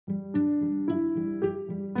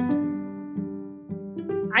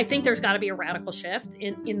I think there's got to be a radical shift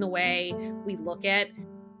in the way we look at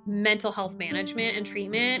mental health management and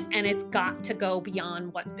treatment, and it's got to go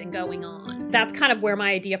beyond what's been going on. That's kind of where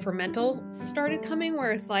my idea for mental started coming,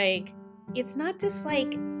 where it's like, it's not just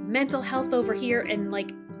like mental health over here and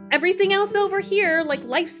like everything else over here, like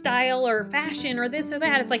lifestyle or fashion or this or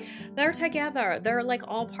that. It's like they're together. They're like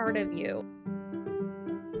all part of you.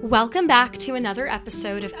 Welcome back to another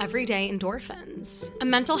episode of Everyday Endorphins, a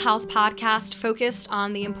mental health podcast focused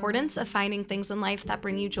on the importance of finding things in life that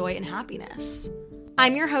bring you joy and happiness.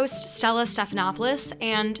 I'm your host, Stella Stephanopoulos,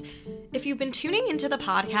 and if you've been tuning into the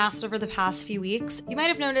podcast over the past few weeks, you might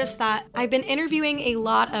have noticed that I've been interviewing a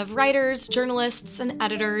lot of writers, journalists, and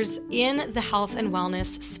editors in the health and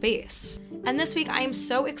wellness space. And this week, I am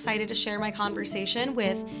so excited to share my conversation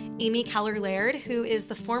with Amy Keller-Laird, who is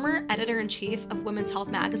the former editor-in-chief of Women's Health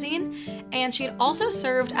magazine, and she had also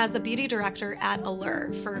served as the beauty director at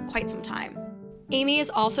Allure for quite some time. Amy is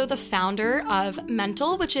also the founder of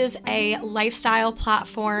Mental, which is a lifestyle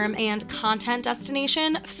platform and content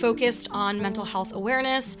destination focused on mental health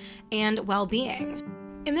awareness and well-being.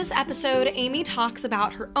 In this episode, Amy talks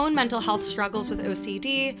about her own mental health struggles with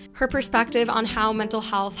OCD, her perspective on how mental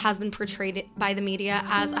health has been portrayed by the media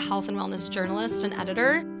as a health and wellness journalist and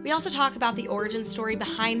editor. We also talk about the origin story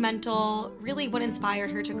behind Mental, really what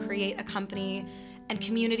inspired her to create a company and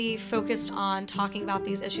community focused on talking about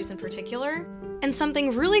these issues in particular. And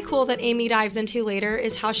something really cool that Amy dives into later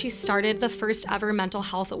is how she started the first ever mental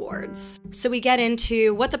health awards. So we get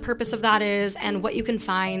into what the purpose of that is and what you can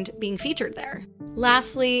find being featured there.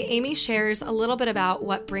 Lastly, Amy shares a little bit about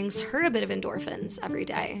what brings her a bit of endorphins every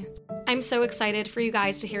day. I'm so excited for you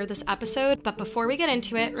guys to hear this episode, but before we get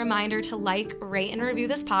into it, reminder to like, rate, and review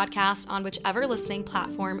this podcast on whichever listening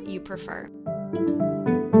platform you prefer.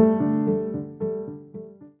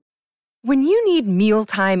 When you need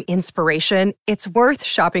mealtime inspiration, it's worth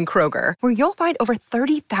shopping Kroger, where you'll find over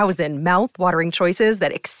 30,000 mouth-watering choices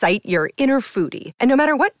that excite your inner foodie. And no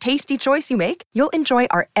matter what tasty choice you make, you'll enjoy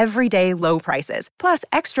our everyday low prices, plus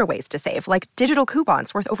extra ways to save, like digital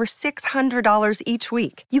coupons worth over $600 each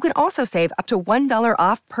week. You can also save up to $1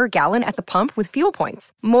 off per gallon at the pump with fuel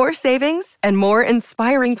points. More savings and more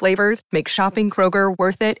inspiring flavors make shopping Kroger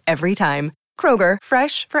worth it every time. Kroger,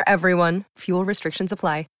 fresh for everyone. Fuel restrictions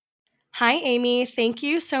apply. Hi, Amy. Thank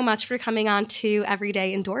you so much for coming on to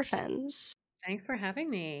Everyday Endorphins. Thanks for having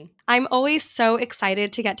me. I'm always so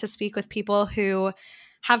excited to get to speak with people who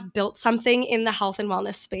have built something in the health and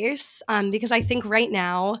wellness space because I think right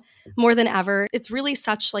now, more than ever, it's really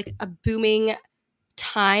such like a booming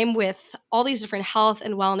time with all these different health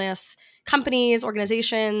and wellness companies,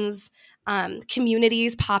 organizations,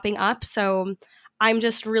 communities popping up. So I'm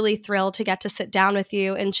just really thrilled to get to sit down with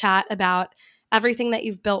you and chat about everything that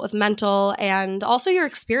you've built with Mental and also your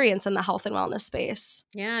experience in the health and wellness space.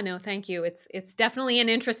 Yeah, no, thank you. It's definitely an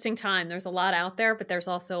interesting time. There's a lot out there, but there's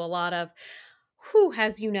also a lot of,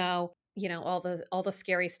 as you know, all the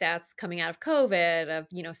scary stats coming out of COVID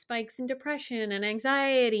of, spikes in depression and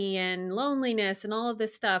anxiety and loneliness and all of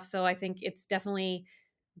this stuff. So I think it's definitely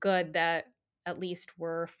good that at least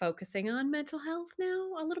we're focusing on mental health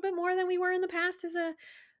now a little bit more than we were in the past as a,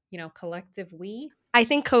 collective we. I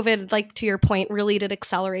think COVID, like to your point, really did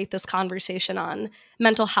accelerate this conversation on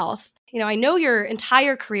mental health. I know your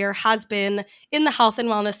entire career has been in the health and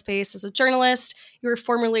wellness space as a journalist. You were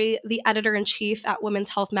formerly the editor-in-chief at Women's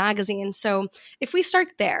Health magazine. So if we start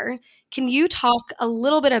there, can you talk a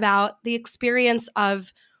little bit about the experience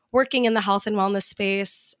of working in the health and wellness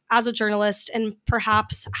space as a journalist and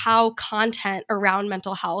perhaps how content around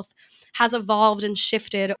mental health has evolved and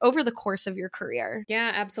shifted over the course of your career?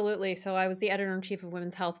 Yeah, absolutely. So I was the editor-in-chief of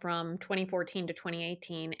Women's Health from 2014 to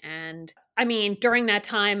 2018. And I mean, during that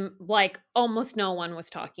time, like almost no one was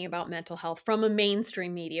talking about mental health from a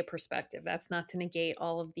mainstream media perspective. That's not to negate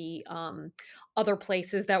all of the other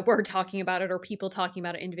places that were talking about it or people talking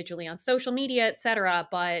about it individually on social media, et cetera.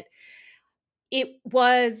 But it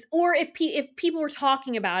was, or if people were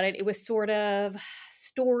talking about it, it was sort of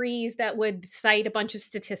stories that would cite a bunch of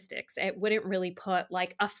statistics. It wouldn't really put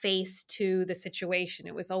like a face to the situation.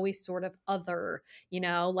 It was always sort of other,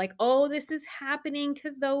 like, oh, this is happening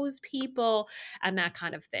to those people and that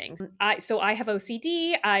kind of thing. So I have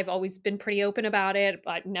OCD. I've always been pretty open about it,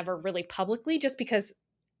 but never really publicly, just because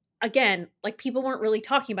again, like people weren't really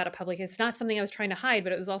talking about it publicly. It's not something I was trying to hide,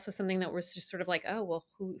 but it was also something that was just sort of like, oh, well,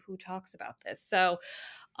 who talks about this? So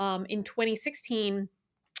in 2016,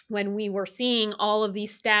 when we were seeing all of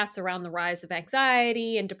these stats around the rise of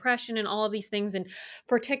anxiety and depression and all of these things, and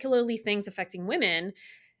particularly things affecting women,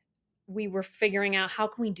 we were figuring out, how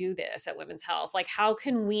can we do this at Women's Health? Like, how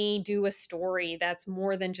can we do a story that's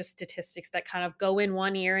more than just statistics that kind of go in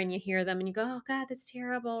one ear and you hear them and you go, oh God, that's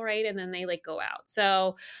terrible, right? And then they like go out.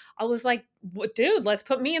 So I was like, dude, let's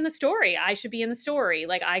put me in the story. I should be in the story.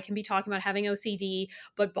 Like, I can be talking about having OCD,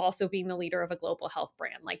 but also being the leader of a global health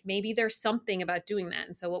brand. Like, maybe there's something about doing that.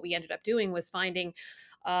 And so what we ended up doing was finding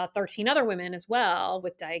 13 other women as well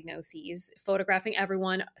with diagnoses, photographing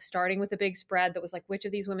everyone, starting with a big spread that was like, which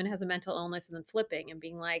of these women has a mental illness, and then flipping and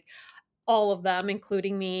being like, all of them,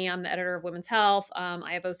 including me. I'm the editor of Women's Health.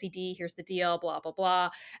 I have OCD. Here's the deal, blah, blah,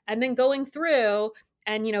 blah. And then going through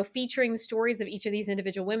and, you know, featuring the stories of each of these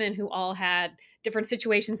individual women who all had different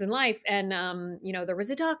situations in life. And, you know, there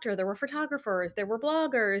was a doctor, there were photographers, there were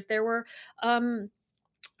bloggers, there were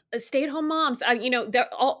stay-at-home moms. You know,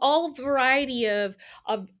 all variety of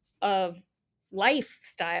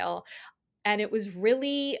lifestyle, and it was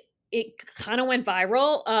really, it kind of went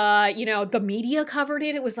viral. You know, the media covered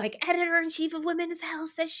it. It was like, editor-in-chief of Women's Health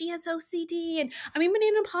says she has OCD, and I mean, but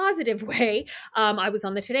in a positive way. I was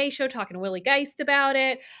on the Today Show talking to Willie Geist about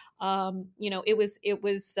it. You know, it was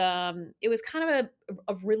kind of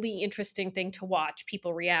a really interesting thing to watch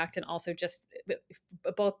people react, and also just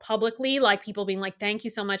both publicly, like people being like, thank you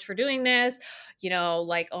so much for doing this, you know,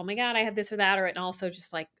 like, oh my God, I have this or that, or, and also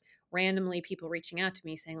just like randomly people reaching out to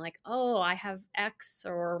me saying like, oh, I have X,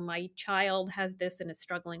 or my child has this and is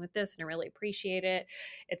struggling with this, and I really appreciate it,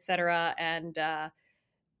 etc. And,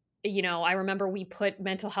 you know, I remember we put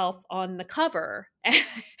mental health on the cover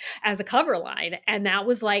as a cover line. And that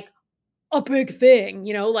was like a big thing,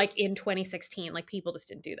 you know, like in 2016, like people just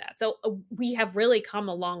didn't do that. So we have really come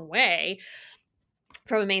a long way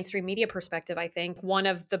from a mainstream media perspective. I think one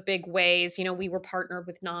of the big ways, you know, we were partnered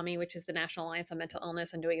with NAMI, which is the National Alliance on Mental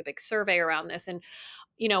Illness, and doing a big survey around this. And,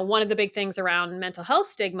 you know, one of the big things around mental health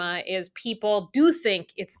stigma is people do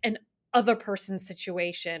think it's an other person's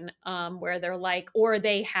situation, where they're like, or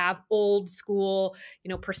they have old school, you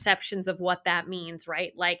know, perceptions of what that means,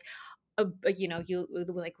 right? Like, you know, you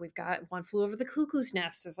like, we've got One Flew Over the Cuckoo's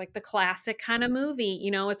Nest is like the classic kind of movie,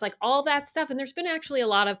 you know, it's like all that stuff. And there's been actually a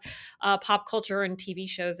lot of pop culture and TV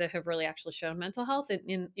shows that have really actually shown mental health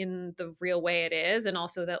in the real way it is. And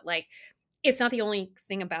also that, like, it's not the only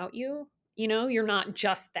thing about you. You know, you're not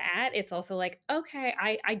just that. It's also like, okay,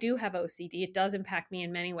 I do have OCD. It does impact me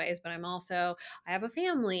in many ways, but I have a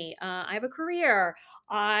family. I have a career.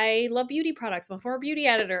 I love beauty products. I'm a former beauty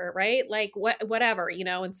editor, right? Like whatever, you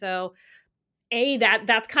know? And so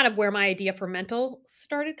that's kind of where my idea for mental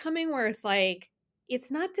started coming, where it's like,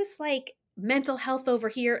 it's not just like mental health over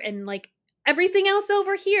here and like everything else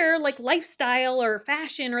over here, like lifestyle or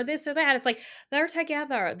fashion or this or that. It's like, they're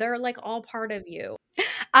together. They're like all part of you.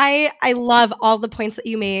 I love all the points that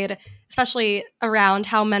you made, especially around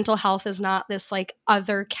how mental health is not this like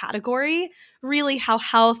other category, really how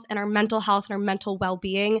health and our mental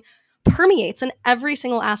well-being permeates in every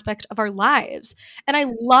single aspect of our lives. And I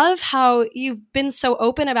love how you've been so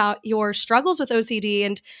open about your struggles with OCD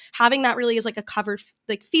and having that really as like a covered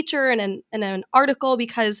like feature and an article,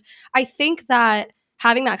 because I think that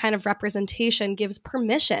having that kind of representation gives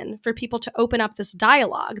permission for people to open up this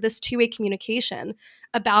dialogue, this two-way communication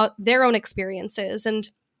about their own experiences. And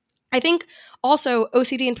I think also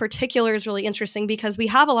OCD in particular is really interesting because we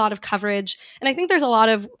have a lot of coverage, and I think there's a lot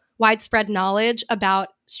of widespread knowledge about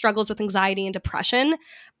struggles with anxiety and depression,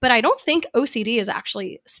 but I don't think OCD is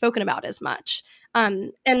actually spoken about as much.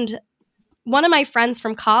 And one of my friends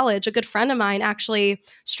from college, a good friend of mine, actually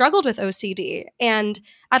struggled with OCD. And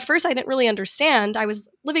at first I didn't really understand. I was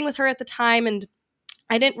living with her at the time, and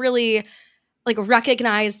I didn't really like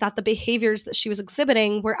recognize that the behaviors that she was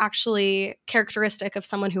exhibiting were actually characteristic of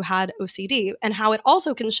someone who had OCD, and how it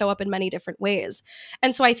also can show up in many different ways.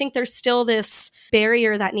 And so I think there's still this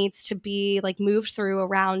barrier that needs to be like moved through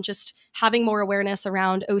around just having more awareness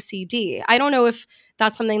around OCD. I don't know if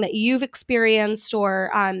that's something that you've experienced,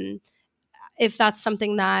 or if that's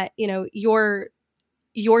something that, you know,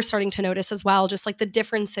 you're starting to notice as well, just like the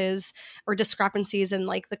differences or discrepancies in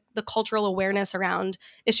like the cultural awareness around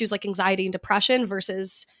issues like anxiety and depression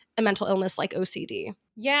versus a mental illness like OCD.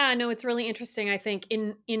 Yeah, no, it's really interesting. I think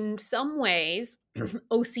in some ways,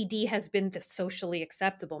 OCD has been the socially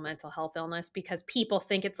acceptable mental health illness because people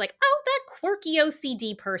think it's like, oh, that quirky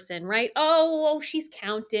OCD person, right? Oh, she's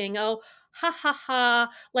counting. Oh, ha ha ha,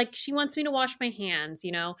 like she wants me to wash my hands,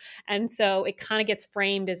 you know? And so it kind of gets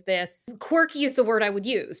framed as this. Quirky is the word I would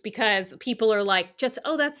use because people are like, just,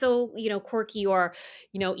 oh, that's so, you know, quirky, or,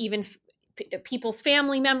 you know, even people's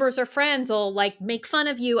family members or friends will like make fun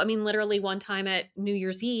of you. I mean, literally one time at New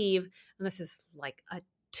Year's Eve, and this is like a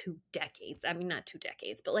 2 decades. I mean, not 2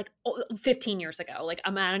 decades, but like 15 years ago. Like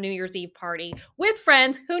I'm at a New Year's Eve party with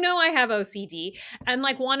friends who know I have OCD. And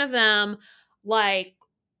like one of them like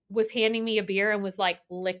was handing me a beer and was like,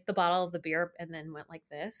 licked the bottle of the beer and then went like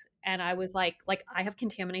this. And I was like I have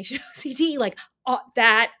contamination OCD. Like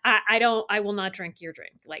that I will not drink your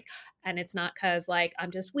drink. Like, and it's not cause like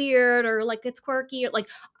I'm just weird or like it's quirky. Like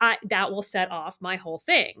that will set off my whole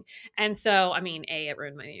thing. And so, I mean, A, it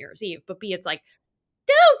ruined my New Year's Eve, but B, it's like,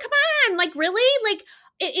 dude, come on. Like, really?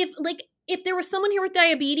 Like if there was someone here with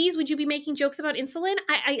diabetes, would you be making jokes about insulin?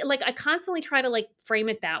 I constantly try to like frame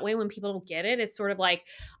it that way when people don't get it. It's sort of like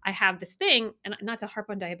I have this thing, and not to harp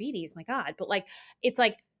on diabetes, my God, but like it's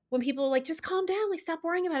like when people are like, just calm down, like stop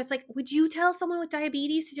worrying about it. It's like, would you tell someone with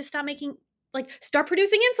diabetes to just start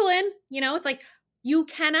producing insulin? You know, it's like you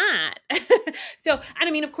cannot. So, and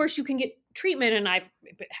I mean, of course, you can get treatment, and I've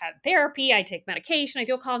had therapy, I take medication, I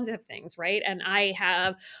do all kinds of things, right? And I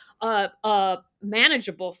have a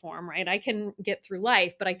manageable form, right? I can get through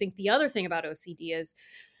life. But I think the other thing about OCD is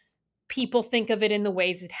people think of it in the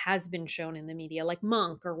ways it has been shown in the media, like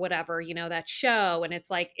Monk or whatever, you know, that show. And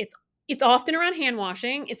it's like, it's often around hand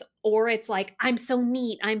washing. It's like, I'm so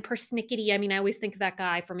neat, I'm persnickety. I mean, I always think of that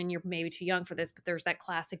guy from, and you're maybe too young for this, but there's that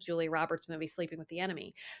classic Julia Roberts movie, Sleeping with the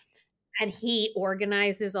Enemy. And he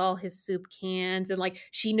organizes all his soup cans, and like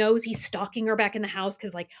she knows he's stalking her back in the house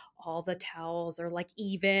because like all the towels are like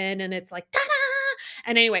even, and it's like ta-da!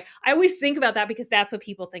 And anyway, I always think about that because that's what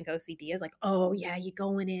people think OCD is, like, oh yeah, you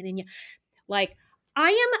going in and you like, I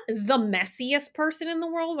am the messiest person in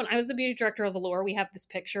the world. When I was the beauty director of Allure, we have this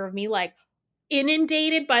picture of me like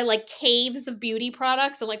inundated by like caves of beauty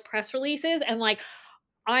products and like press releases, and like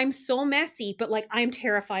I'm so messy, but like I'm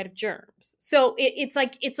terrified of germs. So it's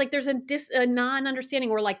like there's a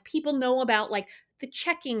non-understanding where like people know about like the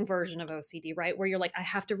checking version of OCD, right? Where you're like, I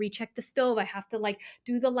have to recheck the stove. I have to like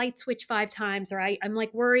do the light switch 5 times, or I'm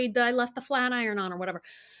like worried that I left the flat iron on or whatever.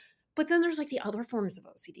 But then there's like the other forms of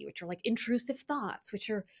OCD, which are like intrusive thoughts,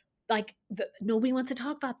 which are like nobody wants to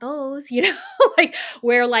talk about those, you know, like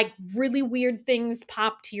where like really weird things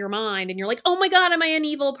pop to your mind and you're like, oh my God, am I an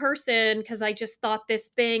evil person? Because I just thought this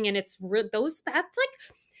thing, and it's that's like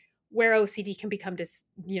where OCD can become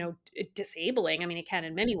disabling. I mean, it can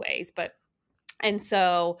in many ways, but, and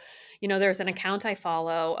so, you know, there's an account I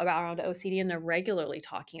follow around OCD, and they're regularly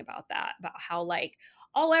talking about that, about how like,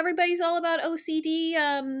 oh, everybody's all about OCD,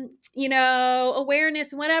 you know,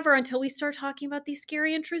 awareness and whatever, until we start talking about these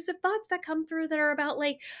scary intrusive thoughts that come through that are about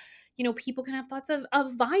like, you know, people can have thoughts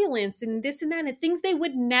of violence and this and that and things they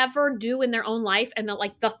would never do in their own life. And that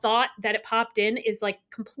like the thought that it popped in is like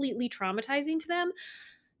completely traumatizing to them.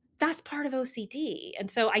 That's part of OCD.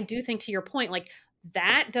 And so I do think, to your point, like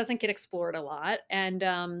that doesn't get explored a lot.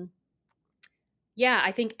 And yeah,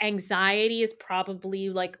 I think anxiety is probably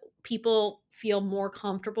like, people feel more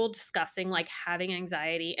comfortable discussing like having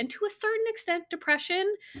anxiety, and to a certain extent depression.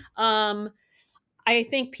 I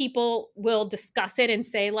think people will discuss it and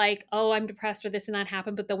say like, oh, I'm depressed or this and that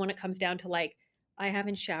happened. But then when it comes down to like, I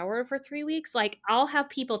haven't showered for 3 weeks, like I'll have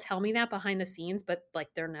people tell me that behind the scenes, but like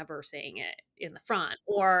they're never saying it in the front.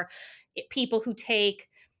 Or people who take,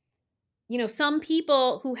 you know, some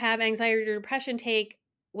people who have anxiety or depression take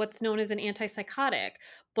what's known as an antipsychotic,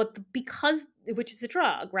 but because, which is a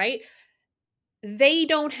drug, right? They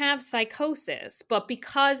don't have psychosis, but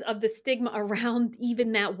because of the stigma around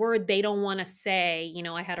even that word, they don't want to say, you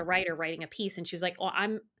know, I had a writer writing a piece and she was like, oh, I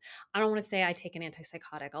don't want to say I take an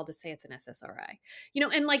antipsychotic. I'll just say it's an SSRI, you know,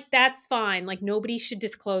 and like, that's fine. Like nobody should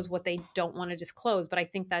disclose what they don't want to disclose. But I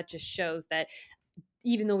think that just shows that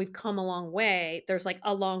even though we've come a long way, there's like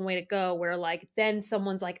a long way to go where like, then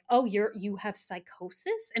someone's like, oh, you have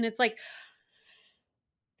psychosis. And it's like,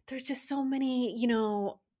 there's just so many, you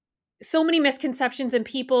know, so many misconceptions, and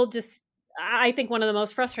people just, I think one of the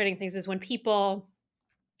most frustrating things is when people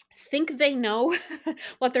think they know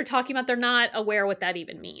what they're talking about. They're not aware what that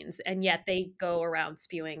even means. And yet they go around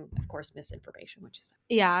spewing, of course, misinformation, which is.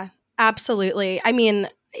 Yeah, absolutely. I mean,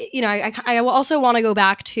 you know, I also want to go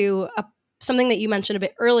back to something that you mentioned a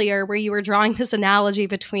bit earlier, where you were drawing this analogy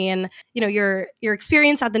between, you know, your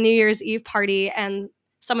experience at the New Year's Eve party and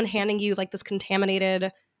someone handing you like this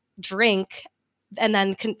contaminated drink, and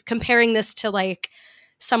then comparing this to like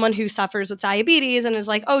someone who suffers with diabetes and is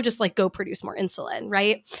like, oh, just like go produce more insulin,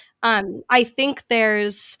 right? I think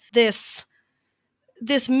there's this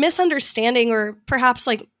misunderstanding, or perhaps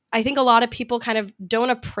like, I think a lot of people kind of don't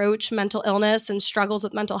approach mental illness and struggles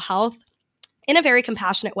with mental health in a very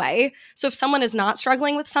compassionate way. So if someone is not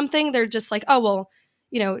struggling with something, they're just like, oh, well,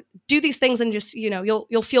 you know, do these things and just, you know,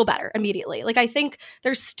 you'll feel better immediately. Like, I think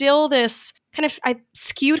there's still this kind of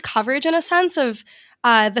skewed coverage in a sense of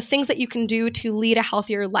the things that you can do to lead a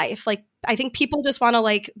healthier life. Like, I think people just want to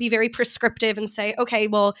like be very prescriptive and say, okay,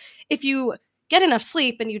 well, if you get enough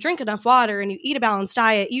sleep and you drink enough water and you eat a balanced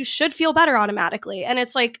diet, you should feel better automatically. And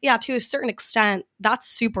it's like, yeah, to a certain extent, that's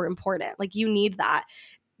super important. Like, you need that,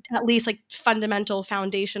 at least like fundamental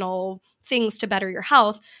foundational things to better your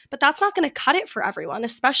health. But that's not going to cut it for everyone,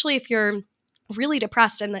 especially if you're really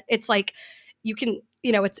depressed and it's like you can,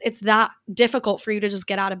 it's that difficult for you to just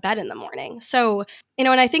get out of bed in the morning. So, and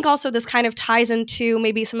I think also this kind of ties into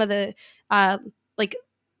maybe some of the like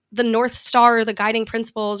the North Star, the guiding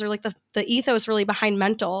principles, or like the ethos really behind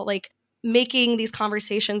mental, like making these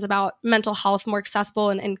conversations about mental health more accessible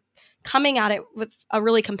and coming at it with a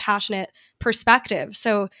really compassionate perspective.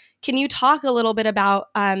 So can you talk a little bit about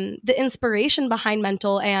the inspiration behind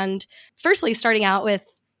mental, and firstly, starting out with,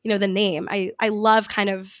 the name? I love kind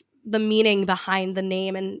of the meaning behind the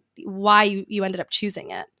name and why you ended up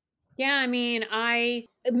choosing it. Yeah, I mean,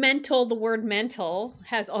 the word mental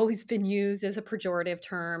has always been used as a pejorative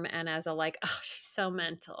term and as a like, oh, she's so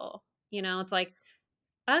mental. It's like,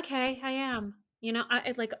 okay, I am.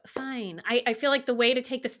 I like, fine. I feel like the way to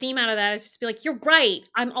take the steam out of that is just be like, you're right.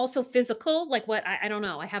 I'm also physical. Like what? I don't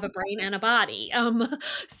know. I have a brain and a body.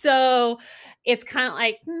 So it's kind of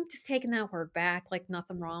like just taking that word back, like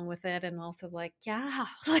nothing wrong with it. And also like, yeah,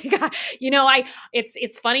 like,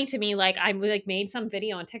 it's funny to me. Like I like made some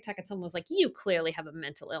video on TikTok and someone was like, you clearly have a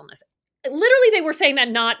mental illness. Literally, they were saying that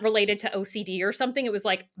not related to OCD or something. It was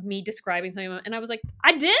like me describing something. And I was like,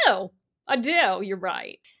 I do. You're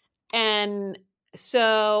right. And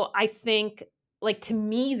so I think, like, to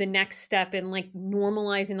me, the next step in like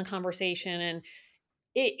normalizing the conversation and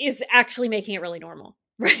it is actually making it really normal,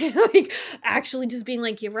 right? Like actually just being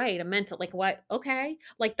like, you're right, I'm mental. Like what? Okay.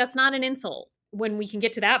 Like that's not an insult. When we can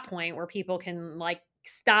get to that point where people can like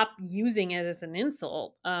stop using it as an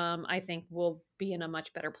insult, I think we'll be in a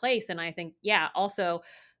much better place. And I think, yeah, also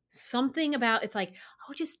something about it's like,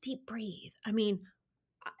 oh, just deep breathe. I mean,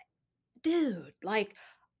 dude, like,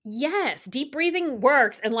 yes, deep breathing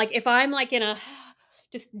works. And like, if I'm like in a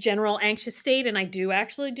just general anxious state and I do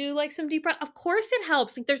actually do like some deep breath, of course it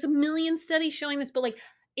helps. Like, there's a million studies showing this, but like,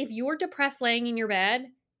 if you're depressed laying in your bed,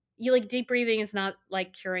 you like deep breathing is not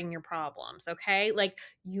like curing your problems. Okay. Like,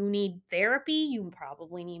 you need therapy. You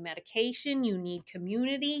probably need medication. You need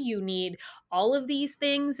community. You need all of these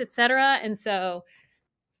things, etc. And so,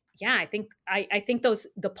 yeah, I think those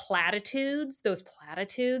platitudes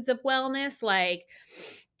of wellness, like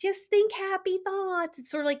just think happy thoughts.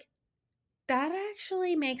 It's sort of like that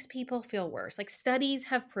actually makes people feel worse. Like studies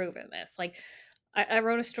have proven this. Like I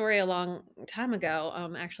wrote a story a long time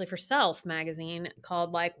ago, actually for Self magazine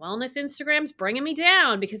called like Wellness Instagram's Bringing Me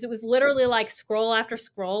Down, because it was literally like scroll after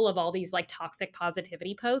scroll of all these like toxic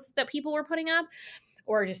positivity posts that people were putting up,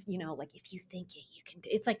 or just, like if you think it, you can do.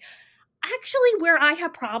 It's like, actually where I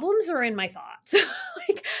have problems are in my thoughts.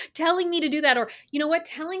 Like telling me to do that, or you know what,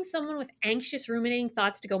 telling someone with anxious ruminating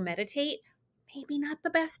thoughts to go meditate, maybe not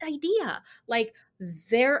the best idea. Like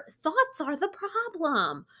their thoughts are the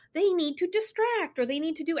problem. They need to distract or they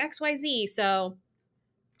need to do XYZ. So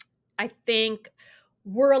I think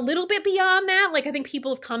we're a little bit beyond that. Like I think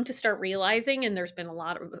people have come to start realizing, and there's been a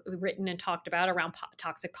lot of written and talked about around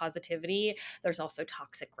toxic positivity. There's also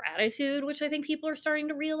toxic gratitude, which I think people are starting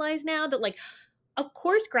to realize now that like, of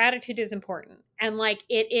course, gratitude is important. And like,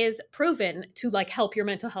 it is proven to like help your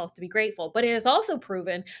mental health to be grateful, but it is also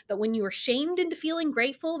proven that when you are shamed into feeling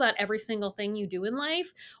grateful about every single thing you do in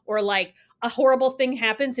life, or like a horrible thing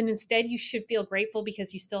happens and instead you should feel grateful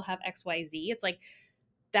because you still have XYZ, it's like,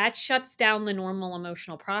 that shuts down the normal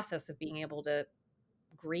emotional process of being able to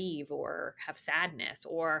grieve or have sadness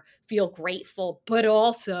or feel grateful, but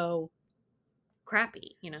also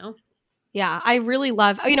crappy, Yeah, I really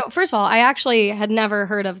love, first of all, I actually had never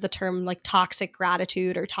heard of the term like toxic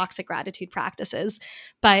gratitude or toxic gratitude practices,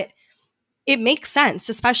 but it makes sense,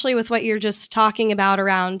 especially with what you're just talking about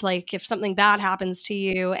around like if something bad happens to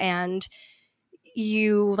you and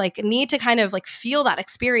you like need to kind of like feel that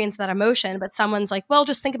experience, that emotion, but someone's like, well,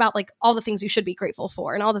 just think about like all the things you should be grateful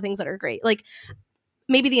for and all the things that are great. Like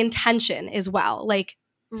maybe the intention as well, like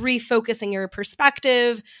refocusing your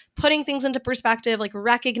perspective, putting things into perspective, like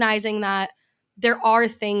recognizing that there are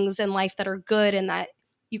things in life that are good and that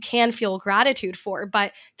you can feel gratitude for,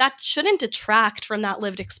 but that shouldn't detract from that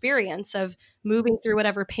lived experience of moving through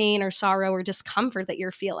whatever pain or sorrow or discomfort that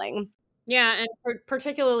you're feeling. Yeah, and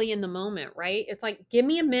particularly in the moment, right? It's like, give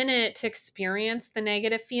me a minute to experience the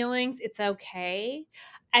negative feelings. It's okay.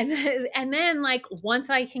 And then like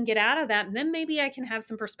once I can get out of that, then maybe I can have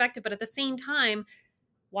some perspective. But at the same time,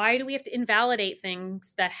 why do we have to invalidate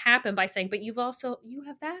things that happen by saying, but you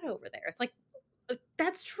have that over there? It's like,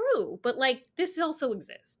 that's true, but like this also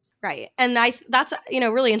exists. Right. And that's,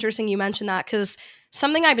 really interesting you mentioned that, because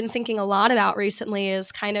something I've been thinking a lot about recently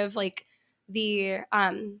is kind of like the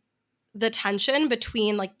tension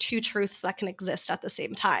between like two truths that can exist at the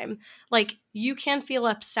same time. Like you can feel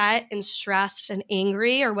upset and stressed and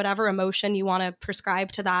angry or whatever emotion you want to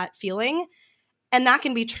prescribe to that feeling. And that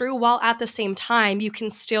can be true, while at the same time, you can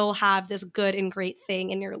still have this good and great thing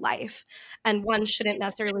in your life. And one shouldn't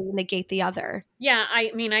necessarily negate the other. Yeah,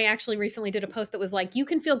 I mean, I actually recently did a post that was like, you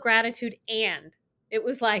can feel gratitude and it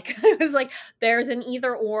was like, there's an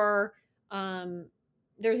either or,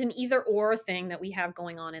 thing that we have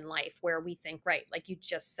going on in life where we think, right, like you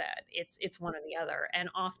just said, it's one or the other. And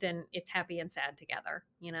often it's happy and sad together,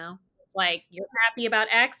 It's like you're happy about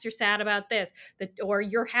X, you're sad about this, or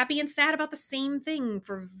you're happy and sad about the same thing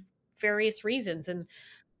for various reasons. And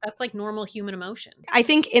that's like normal human emotion. I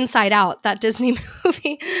think Inside Out, that Disney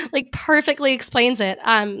movie, like perfectly explains it.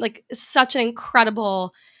 Like such an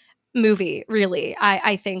incredible movie, really.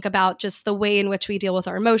 I think about just the way in which we deal with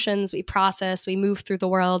our emotions, we process, we move through the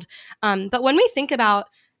world. But when we think about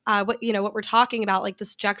what we're talking about, like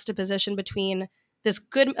this juxtaposition between this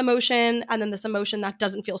good emotion and then this emotion that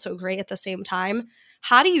doesn't feel so great at the same time,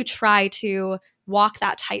 how do you try to walk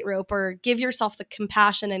that tightrope or give yourself the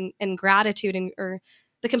compassion and gratitude or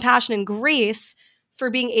the compassion and grace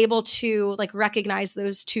for being able to like recognize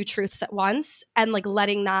those two truths at once and like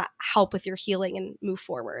letting that help with your healing and move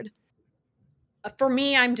forward? For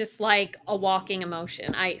me, I'm just like a walking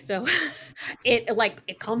emotion.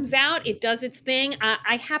 It comes out, it does its thing.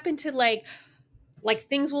 I happen to like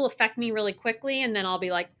things will affect me really quickly, and then I'll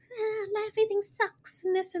be like, everything sucks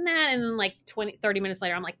and this and that. And then like 20-30 minutes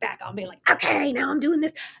later, I'm like back. I'll be like, okay, now I'm doing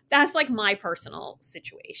this. That's like my personal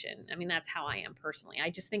situation. I mean, that's how I am personally. I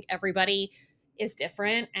just think everybody is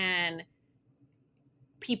different, and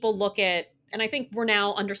people look at, and I think we're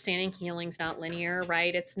now understanding healing's not linear,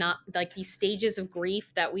 right? It's not like these stages of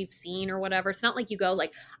grief that we've seen or whatever. It's not like you go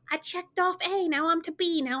like, I checked off A, now I'm to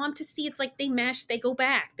B, now I'm to C. It's like they mesh, they go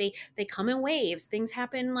back, they come in waves. Things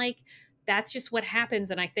happen, like that's just what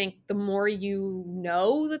happens. And I think the more you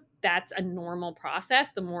know that that's a normal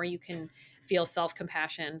process, the more you can feel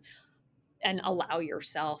self-compassion and allow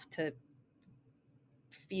yourself to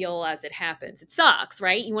feel as it happens. It sucks,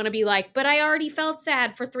 right? You want to be like, but I already felt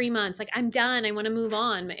sad for 3 months. Like I'm done. I want to move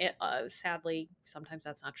on. Sadly, sometimes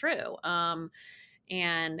that's not true.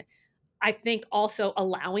 And I think also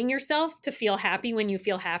allowing yourself to feel happy when you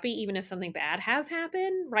feel happy, even if something bad has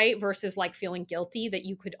happened, right? Versus like feeling guilty that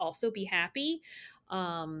you could also be happy,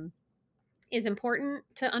 is important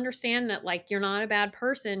to understand that like you're not a bad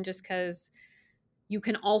person just because you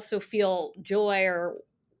can also feel joy or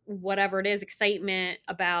whatever it is, excitement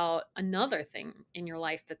about another thing in your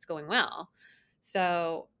life that's going well.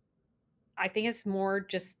 So I think it's more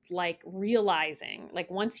just like realizing,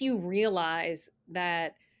 like once you realize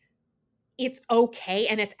that it's okay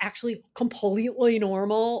and it's actually completely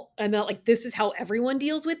normal and that like this is how everyone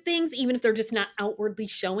deals with things, even if they're just not outwardly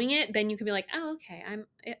showing it, then you can be like, oh, okay,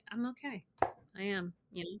 I'm okay. I am,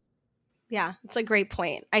 Yeah, it's a great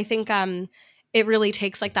point. I think it really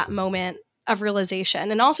takes like that moment of realization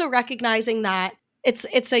and also recognizing that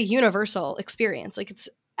it's a universal experience. Like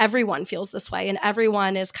everyone feels this way and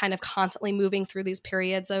everyone is kind of constantly moving through these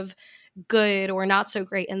periods of good or not so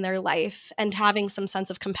great in their life and having some sense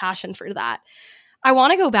of compassion for that. I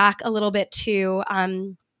want to go back a little bit to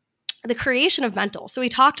the creation of Mental. So we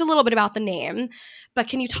talked a little bit about the name, but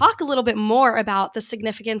can you talk a little bit more about the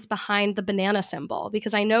significance behind the banana symbol?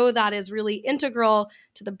 Because I know that is really integral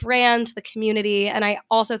to the brand, to the community, and I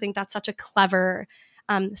also think that's such a clever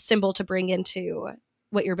symbol to bring into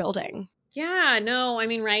what you're building. Yeah, no, I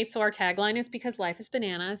mean, right. So our tagline is because life is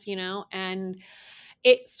bananas, and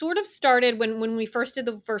it sort of started when we first did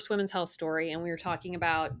the first women's health story and we were talking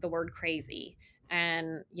about the word crazy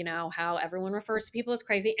and how everyone refers to people as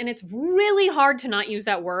crazy, and it's really hard to not use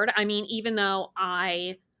that word. I mean, even though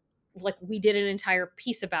we did an entire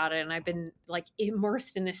piece about it and I've been like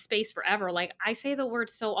immersed in this space forever. Like I say the word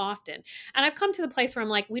so often and I've come to the place where I'm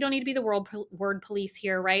like, we don't need to be the word police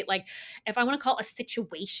here. Right. Like if I want to call a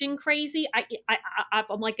situation crazy,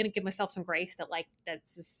 I'm like going to give myself some grace that like,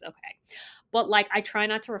 that's just okay. But like, I try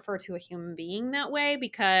not to refer to a human being that way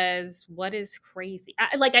because what is crazy?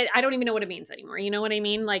 I don't even know what it means anymore. You know what I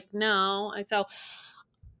mean? Like, no. So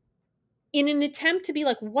in an attempt to be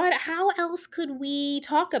like, how else could we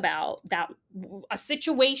talk about that, a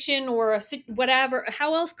situation or whatever,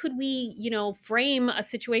 how else could we, frame a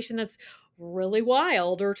situation that's really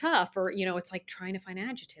wild or tough or, it's like trying to find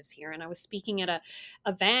adjectives here. And I was speaking at a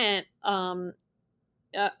event,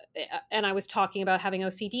 and I was talking about having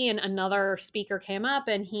OCD, and another speaker came up,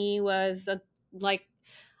 and he was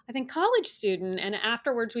I think college student. And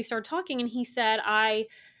afterwards we started talking, and he said,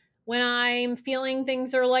 when I'm feeling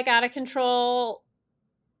things are like out of control,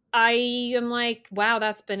 I am like, wow,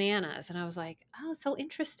 that's bananas. And I was like, oh, so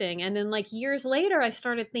interesting. And then like years later, I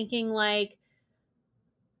started thinking like,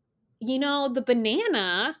 the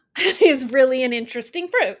banana is really an interesting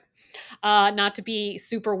fruit. Not to be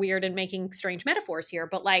super weird and making strange metaphors here,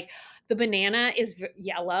 but like the banana is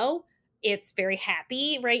yellow. It's very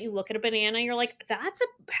happy, right? You look at a banana, you're like, that's a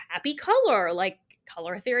happy color. Like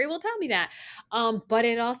color theory will tell me that. But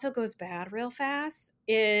it also goes bad real fast.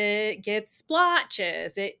 It gets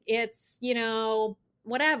splotches. It's,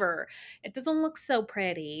 whatever. It doesn't look so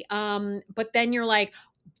pretty. But then you're like,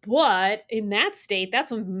 but in that state,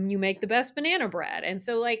 that's when you make the best banana bread. And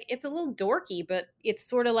so like it's a little dorky, but it's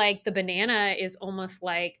sort of like the banana is almost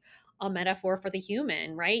like a metaphor for the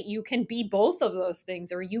human, right? You can be both of those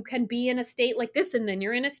things, or you can be in a state like this and then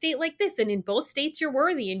you're in a state like this, and in both states you're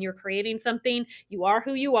worthy and you're creating something. You are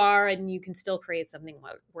who you are, and you can still create something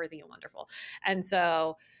worthy and wonderful. And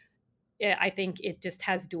so I think it just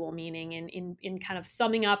has dual meaning in kind of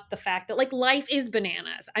summing up the fact that like life is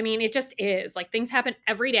bananas. I mean, it just is. Like things happen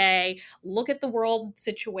every day. Look at the world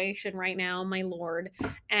situation right now, my Lord.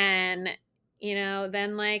 And,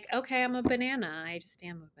 then like, okay, I'm a banana. I just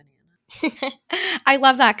am a banana. I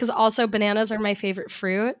love that, because also bananas are my favorite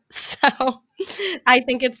fruit. So I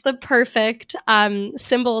think it's the perfect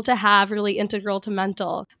symbol to have, really integral to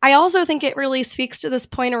mental. I also think it really speaks to this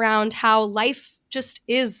point around how life just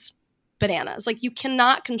is bananas. Like you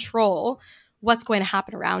cannot control what's going to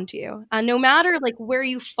happen around you. No matter like where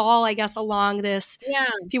you fall, I guess, along this,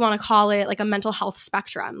 if you want to call it like a mental health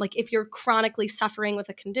spectrum, like if you're chronically suffering with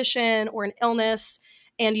a condition or an illness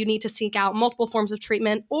and you need to seek out multiple forms of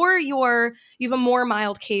treatment, or you have a more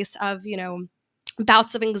mild case of,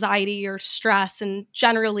 bouts of anxiety or stress and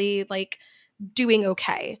generally like doing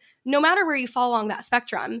okay. No matter where you fall along that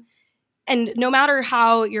spectrum, and no matter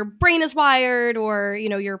how your brain is wired or,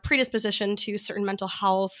 your predisposition to certain mental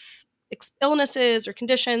health illnesses or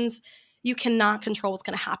conditions, you cannot control what's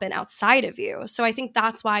going to happen outside of you. So I think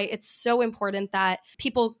that's why it's so important that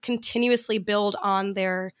people continuously build on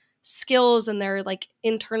their skills and their like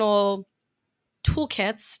internal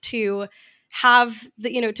toolkits to have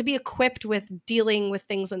the, to be equipped with dealing with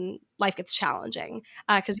things when life gets challenging,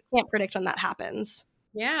 because you can't predict when that happens.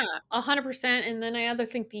 Yeah, 100%. And then I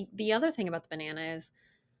think the other thing about the banana is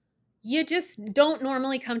you just don't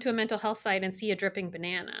normally come to a mental health site and see a dripping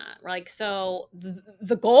banana. Like, so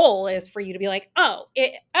the goal is for you to be like,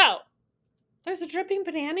 there's a dripping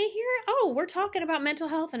banana here. Oh, we're talking about mental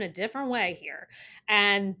health in a different way here.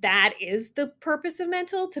 And that is the purpose of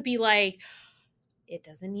mental, to be like, it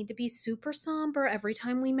doesn't need to be super somber every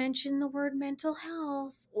time we mention the word mental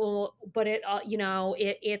health. Well, but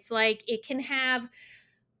it's like it can have,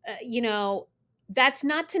 that's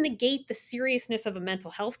not to negate the seriousness of a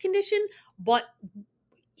mental health condition, but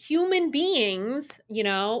human beings,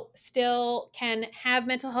 still can have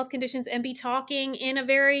mental health conditions and be talking in a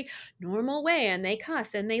very normal way. And they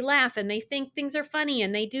cuss and they laugh and they think things are funny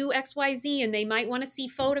and they do XYZ, and they might want to see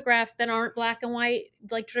photographs that aren't black and white,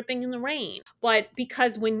 like dripping in the rain. But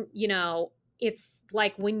because when, it's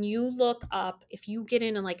like when you look up, if you get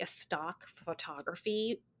in like a stock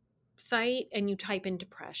photography site and you type in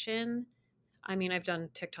depression, I mean, I've done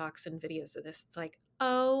TikToks and videos of this. It's like,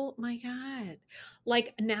 oh my God.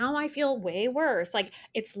 Like now I feel way worse. Like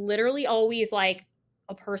it's literally always like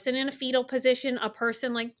a person in a fetal position, a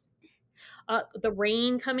person like the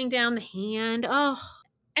rain coming down the hand. Oh,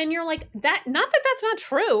 and you're like, that, not that that's not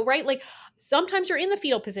true, right? Like sometimes you're in the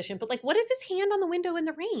fetal position, but like, what is this hand on the window in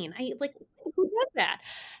the rain? I like, who does that?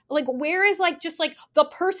 Like, where is like, just like the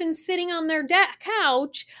person sitting on their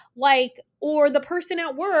couch, like, or the person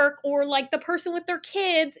at work, or like the person with their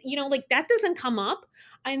kids, like that doesn't come up.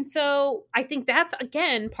 And so I think that's,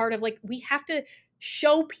 again, part of like, we have to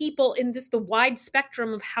show people in just the wide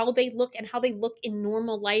spectrum of how they look and how they look in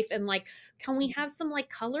normal life. And like, can we have some like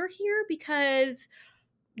color here? Because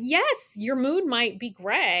yes, your mood might be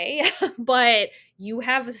gray, but you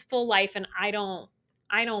have a full life, and I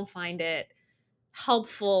don't find it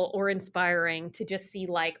helpful or inspiring to just see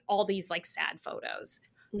like all these like sad photos.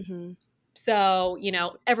 Mm-hmm. So,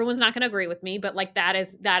 everyone's not going to agree with me, but like that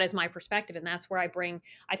is my perspective, and that's where I bring,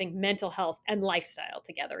 I think, mental health and lifestyle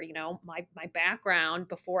together. My background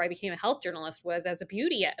before I became a health journalist was as a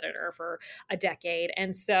beauty editor for a decade,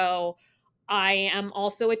 and so I am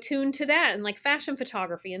also attuned to that and like fashion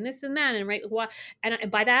photography and this and that. And right.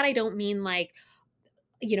 And by that, I don't mean like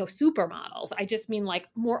supermodels. I just mean like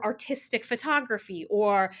more artistic photography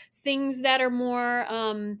or things that are more,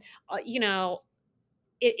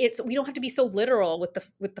 it's we don't have to be so literal with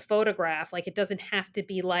the photograph. Like it doesn't have to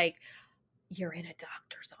be like you're in a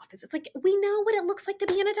doctor's office. It's like we know what it looks like to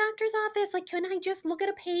be in a doctor's office. Like, can I just look at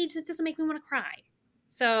a page that doesn't make me want to cry?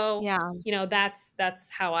 So, Yeah. that's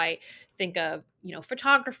how I think of,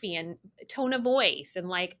 photography and tone of voice and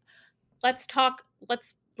like, let's talk,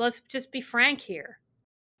 let's just be frank here.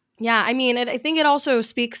 Yeah. I mean, I think it also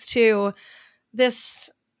speaks to this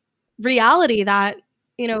reality that,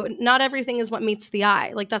 not everything is what meets the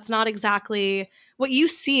eye. Like, that's not exactly what you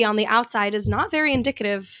see on the outside is not very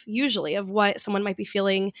indicative usually of what someone might be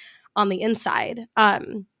feeling on the inside,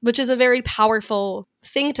 which is a very powerful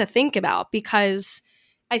thing to think about, because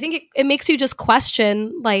I think it makes you just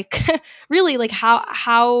question, like, really, like,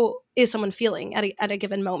 how is someone feeling at a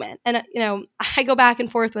given moment? And, I go back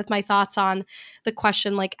and forth with my thoughts on the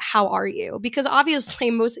question, like, how are you? Because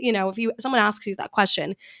obviously most, if someone asks you that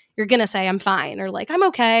question, you're going to say, I'm fine, or like, I'm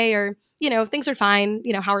okay, or, things are fine,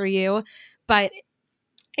 how are you? But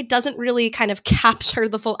it doesn't really kind of capture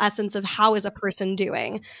the full essence of how is a person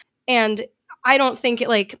doing. And I don't think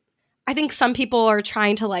I think some people are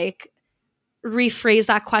trying to like rephrase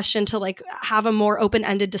that question to like have a more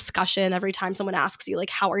open-ended discussion every time someone asks you like,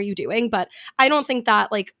 how are you doing? But I don't think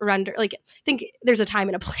that like I think there's a time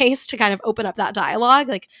and a place to kind of open up that dialogue.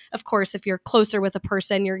 Like, of course, if you're closer with a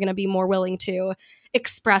person, you're going to be more willing to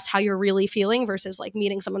express how you're really feeling versus like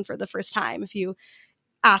meeting someone for the first time. If you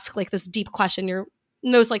ask like this deep question, you're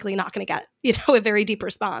most likely not going to get, a very deep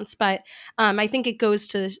response. But I think it goes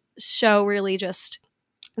to show really just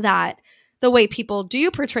that the way people do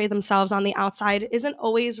portray themselves on the outside isn't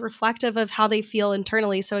always reflective of how they feel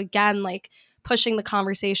internally. So again, like pushing the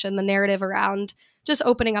conversation, the narrative around just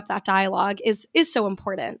opening up that dialogue is so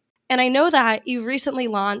important. And I know that you recently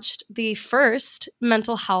launched the first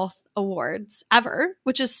mental health awards ever,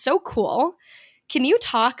 which is so cool. Can you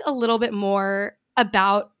talk a little bit more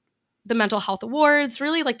about the mental health awards,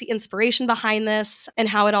 really like the inspiration behind this and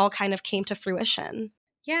how it all kind of came to fruition?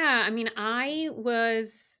 Yeah, I mean, I've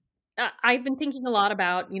been thinking a lot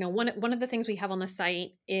about, one of the things we have on the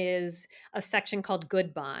site is a section called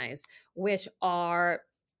Goodbyes, which are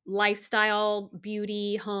lifestyle,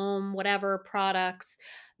 beauty, home, whatever products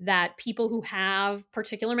that people who have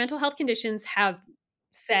particular mental health conditions have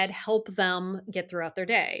said help them get throughout their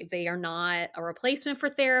day. They are not a replacement for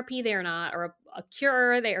therapy. They are not a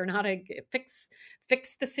cure. They are not a fix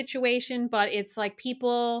the situation, but it's like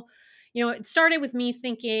people, it started with me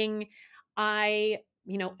thinking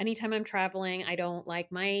anytime I'm traveling, I don't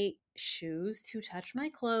like my shoes to touch my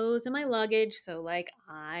clothes and my luggage. So, like,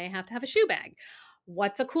 I have to have a shoe bag.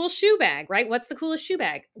 What's a cool shoe bag, right? What's the coolest shoe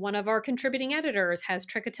bag? One of our contributing editors has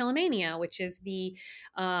trichotillomania, which is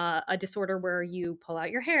a disorder where you pull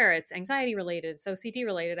out your hair. It's anxiety related. It's OCD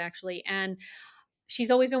related, actually. And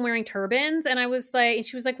she's always been wearing turbans. And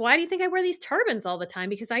she was like, why do you think I wear these turbans all the time?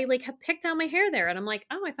 Because I like have picked out my hair there. And I'm like,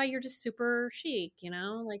 oh, I thought you're just super chic,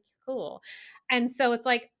 like cool. And so it's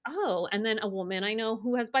like, oh, and then a woman I know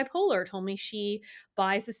who has bipolar told me she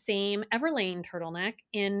buys the same Everlane turtleneck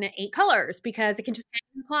in 8 colors because it can just hang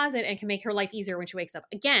in the closet and can make her life easier when she wakes up.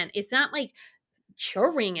 Again, it's not like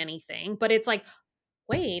curing anything, but it's like,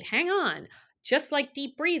 wait, hang on. Just like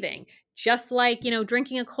deep breathing, just like,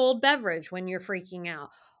 drinking a cold beverage when you're freaking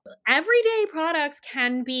out. Everyday products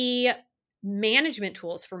can be management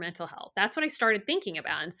tools for mental health. That's what I started thinking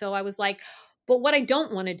about. And so I was like, but what I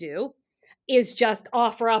don't want to do is just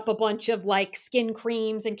offer up a bunch of like skin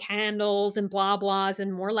creams and candles and blah blahs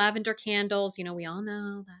and more lavender candles. We all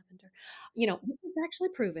know lavender, it's actually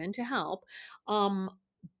proven to help.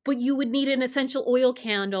 But you would need an essential oil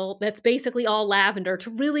candle that's basically all lavender to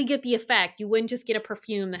really get the effect. You wouldn't just get a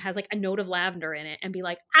perfume that has like a note of lavender in it and be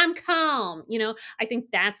like, I'm calm. I think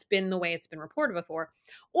that's been the way it's been reported before.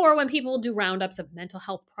 Or when people do roundups of mental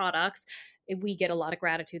health products, we get a lot of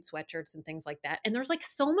gratitude sweatshirts and things like that. And there's like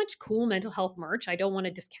so much cool mental health merch. I don't want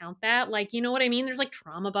to discount that. Like, you know what I mean? There's like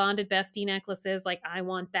trauma bonded bestie necklaces. Like, I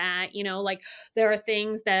want that, like there are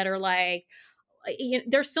things that are like,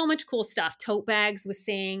 there's so much cool stuff, tote bags with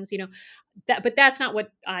sayings, but that's not what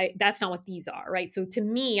these are. Right. So to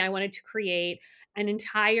me, I wanted to create an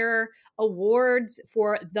entire awards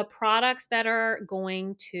for the products that are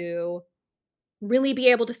going to really be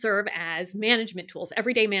able to serve as management tools,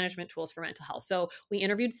 everyday management tools for mental health. So we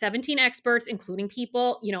interviewed 17 experts, including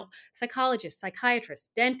people, psychologists, psychiatrists,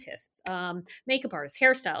 dentists, makeup artists,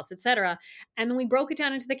 hairstylists, etc. And then we broke it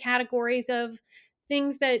down into the categories of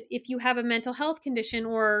things that if you have a mental health condition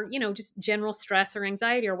or, just general stress or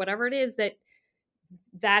anxiety or whatever it is, that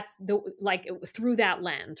that's the like through that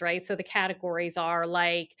lens, right? So the categories are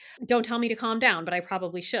like, don't tell me to calm down, but I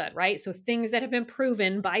probably should, right? So things that have been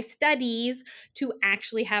proven by studies to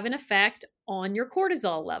actually have an effect on your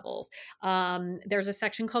cortisol levels. There's a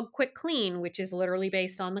section called Quick Clean, which is literally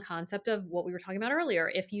based on the concept of what we were talking about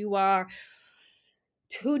earlier. If you are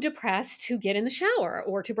too depressed to get in the shower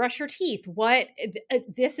or to brush your teeth,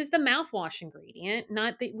 this is the mouthwash ingredient.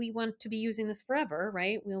 Not that we want to be using this forever,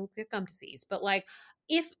 right? We'll get gum disease, but like,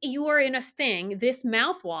 if you are in a thing, this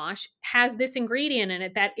mouthwash has this ingredient in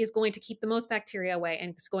it that is going to keep the most bacteria away and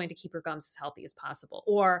it's going to keep your gums as healthy as possible.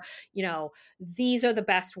 Or, these are the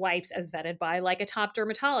best wipes as vetted by like a top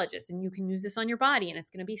dermatologist, and you can use this on your body and it's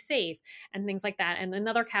going to be safe and things like that. And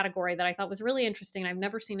another category that I thought was really interesting, I've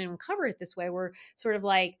never seen anyone cover it this way, were sort of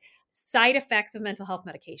like side effects of mental health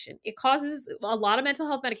medication. It causes a lot of mental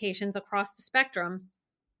health medications across the spectrum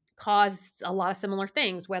cause a lot of similar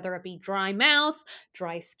things, whether it be dry mouth,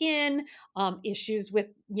 dry skin, issues with,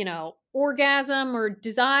 orgasm or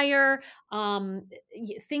desire,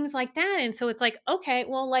 things like that. And so it's like, okay,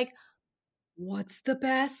 well, like, what's the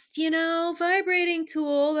best, vibrating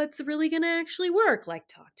tool that's really going to actually work? Like,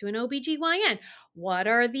 talk to an OBGYN. What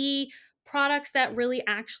are the products that really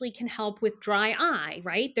actually can help with dry eye,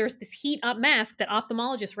 right? There's this heat up mask that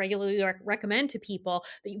ophthalmologists regularly recommend to people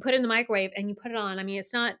that you put in the microwave and you put it on. I mean,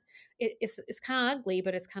 it's not, it's kind of ugly,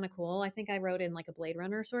 but it's kind of cool. I think I wrote in like a Blade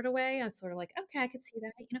Runner sort of way. I was sort of like, okay, I could see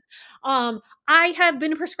that, I have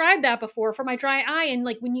been prescribed that before for my dry eye. And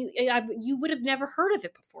like when you would have never heard of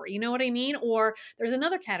it before, you know what I mean? Or there's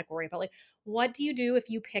another category about like, what do you do if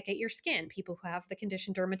you pick at your skin? People who have the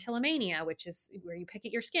condition dermatillomania, which is where you pick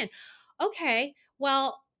at your skin. Okay,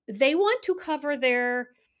 well, they want to cover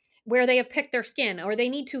where they have picked their skin, or they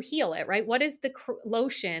need to heal it, right? What is the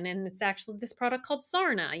lotion? And it's actually this product called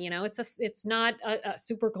Sarna. It's not a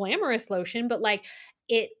super glamorous lotion, but like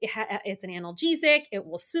it's an analgesic. It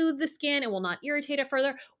will soothe the skin. It will not irritate it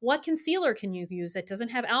further. What concealer can you use that doesn't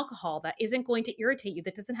have alcohol, that isn't going to irritate you,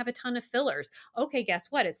 that doesn't have a ton of fillers? Okay,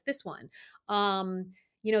 guess what? It's this one.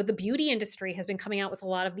 The beauty industry has been coming out with a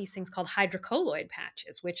lot of these things called hydrocolloid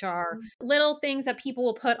patches, which are little things that people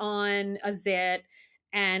will put on a zit,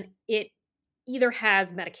 and it either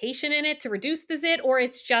has medication in it to reduce the zit, or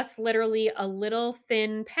it's just literally a little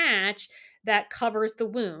thin patch that covers the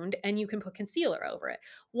wound and you can put concealer over it.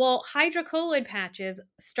 Well, hydrocolloid patches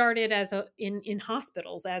started in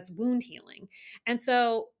hospitals as wound healing. And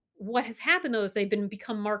so what has happened though is they've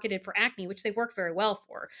become marketed for acne, which they work very well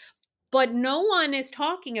for. But no one is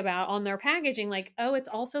talking about on their packaging, like, oh, it's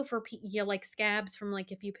also for like scabs from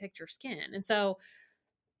like if you picked your skin. And so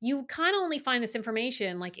you kind of only find this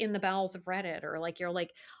information like in the bowels of Reddit, or like you're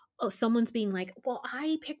like, oh, someone's being like, well,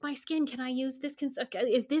 I pick my skin. Can I use this?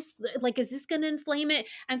 Is this going to inflame it?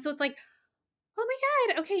 And so it's like, oh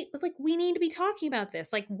my God, okay, like we need to be talking about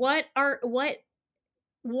this. Like what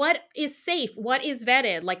is safe? What is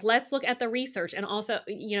vetted? Like, let's look at the research. And also,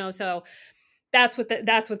 so that's what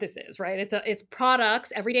this is, right? It's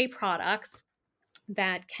products, everyday products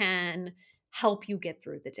that can help you get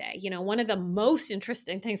through the day. One of the most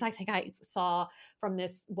interesting things I think I saw from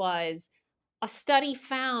this was a study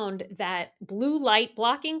found that blue light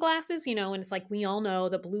blocking glasses, and it's like, we all know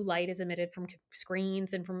that blue light is emitted from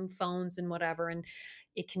screens and from phones and whatever, and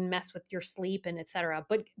it can mess with your sleep and etc.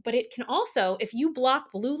 But it can also, if you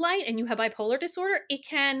block blue light and you have bipolar disorder, it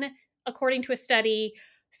can, according to a study,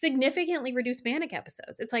 significantly reduce manic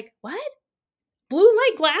episodes. It's like, what? Blue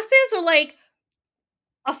light glasses are like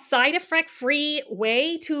a side effect free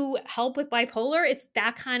way to help with bipolar. It's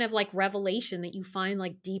that kind of like revelation that you find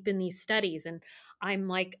like deep in these studies. And I'm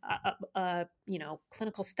like a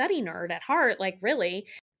clinical study nerd at heart. Like really,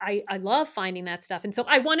 I love finding that stuff. And so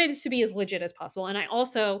I wanted it to be as legit as possible. And I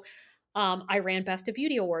also, I ran Best of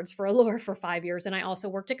Beauty Awards for Allure for 5 years. And I also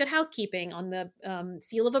worked at Good Housekeeping on the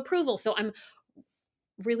seal of approval. So I'm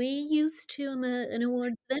really used to. I'm an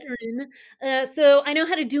awards veteran, so I know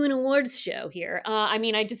how to do an awards show here.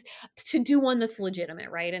 I just to do one that's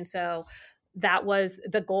legitimate, right? And so that was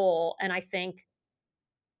the goal. And I think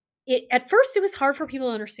at first it was hard for people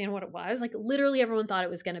to understand what it was. Like literally everyone thought it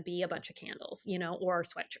was going to be a bunch of candles, or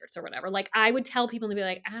sweatshirts or whatever. Like I would tell people and they'd be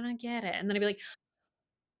like, I don't get it. And then I'd be like,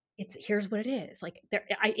 here's what it is. Like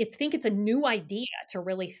I think it's a new idea to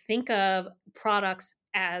really think of products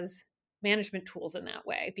as management tools in that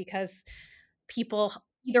way, because people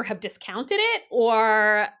either have discounted it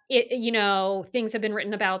or things have been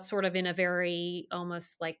written about sort of in a very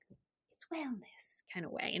almost like it's wellness kind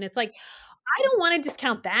of way. And it's like, I don't want to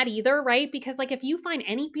discount that either, right? Because like if you find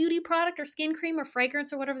any beauty product or skin cream or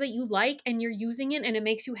fragrance or whatever that you like and you're using it and it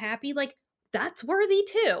makes you happy, like that's worthy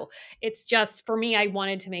too. It's just, for me, I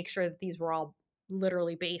wanted to make sure that these were all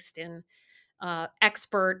literally based in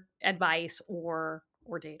expert advice or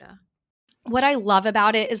data. What I love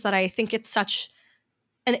about it is that I think it's such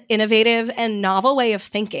an innovative and novel way of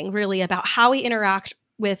thinking, really, about how we interact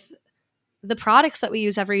with the products that we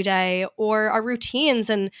use every day or our routines,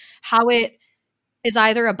 and how it is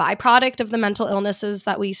either a byproduct of the mental illnesses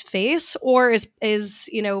that we face or is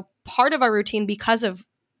part of our routine because of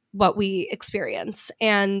what we experience.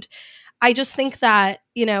 And I just think that,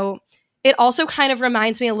 it also kind of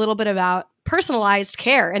reminds me a little bit about personalized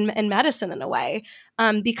care and medicine in a way,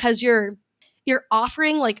 because you're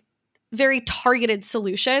offering like very targeted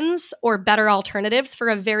solutions or better alternatives for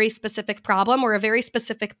a very specific problem or a very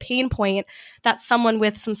specific pain point that someone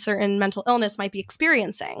with some certain mental illness might be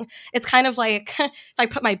experiencing. It's kind of like, if I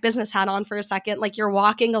put my business hat on for a second, like you're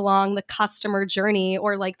walking along the customer journey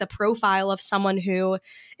or like the profile of someone who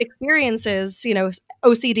experiences,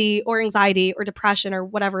 OCD or anxiety or depression or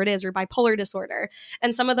whatever it is, or bipolar disorder.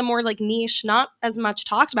 And some of the more like niche, not as much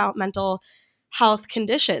talked about mental health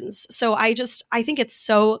conditions. So I think it's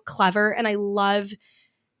so clever, and I love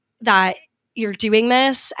that you're doing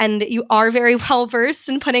this, and you are very well versed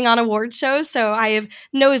in putting on award shows. So I have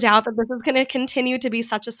no doubt that this is going to continue to be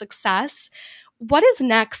such a success. What is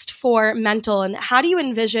next for Mental, and how do you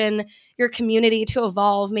envision your community to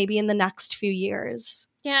evolve maybe in the next few years?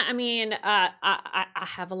 Yeah, I mean, I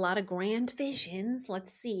have a lot of grand visions.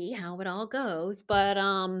 Let's see how it all goes. But,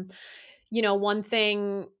 one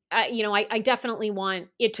thing, I definitely want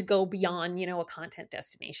it to go beyond, a content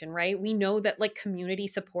destination, right? We know that like community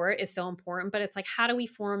support is so important, but it's like, how do we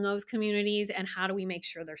form those communities, and how do we make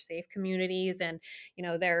sure they're safe communities? And,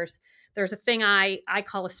 there's a thing I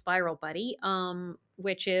call a spiral buddy,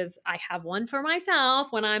 which is I have one for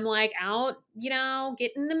myself when I'm like out,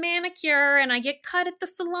 getting the manicure, and I get cut at the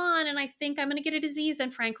salon and I think I'm going to get a disease.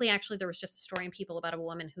 And frankly, actually, there was just a story in People about a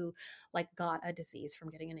woman who like got a disease from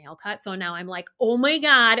getting a nail cut. So now I'm like, oh my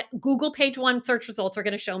God, Google page 1 search results are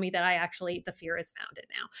going to show me that the fear is founded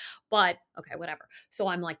now. But okay, whatever. So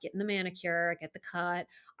I'm like getting the manicure, I get the cut.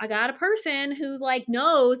 I got a person who like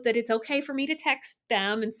knows that it's okay for me to text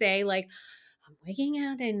them and say like, I'm wigging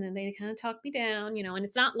out, and then they kind of talk me down, and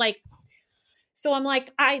it's not like, so I'm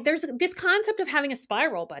like, there's this concept of having a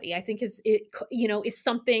spiral buddy, I think is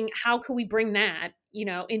something, how can we bring that,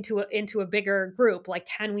 into a bigger group? Like,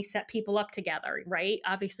 can we set people up together? Right.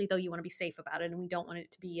 Obviously though, you want to be safe about it, and we don't want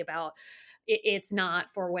it to be about, it's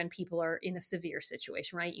not for when people are in a severe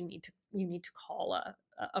situation, right? You need to call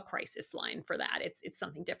a crisis line for that. It's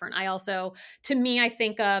something different. I also, to me, I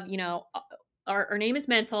think of, our name is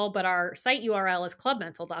Mental, but our site URL is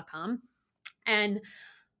clubmental.com. And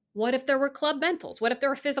what if there were club mentals? What if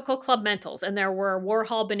there were physical club mentals and there were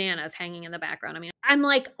Warhol bananas hanging in the background? I mean, I'm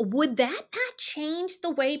like, would that not change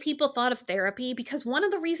the way people thought of therapy? Because one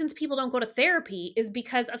of the reasons people don't go to therapy is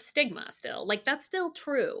because of stigma still. Like, that's still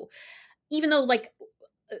true. Even though like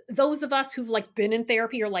those of us who've like been in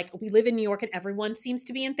therapy, or like we live in New York and everyone seems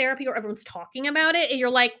to be in therapy, or everyone's talking about it, and you're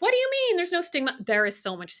like, what do you mean there's no stigma? There is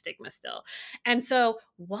so much stigma still. And so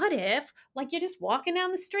what if like you're just walking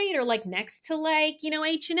down the street, or like next to like,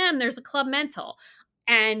 H&M, there's a Club Mental,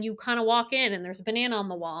 and you kind of walk in and there's a banana on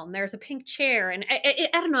the wall and there's a pink chair, and I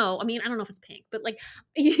don't know. I mean, I don't know if it's pink, but like,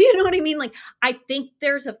 you know what I mean? Like, I think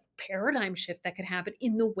there's a paradigm shift that could happen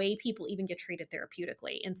in the way people even get treated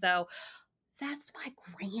therapeutically. And so that's my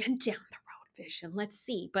grand down the road vision. Let's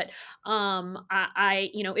see. But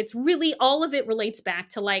it's really, all of it relates back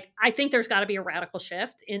to like, I think there's got to be a radical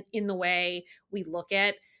shift in the way we look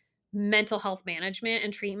at mental health management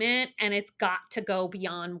and treatment. And it's got to go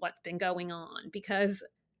beyond what's been going on, because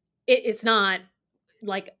it's not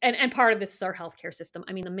like, and part of this is our healthcare system.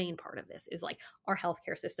 I mean, the main part of this is like our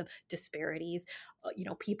healthcare system disparities,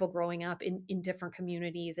 people growing up in different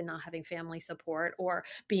communities and not having family support, or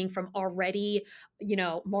being from already,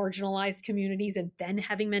 marginalized communities and then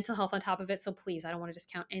having mental health on top of it. So please, I don't want to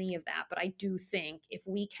discount any of that, but I do think if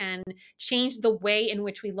we can change the way in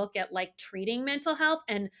which we look at like treating mental health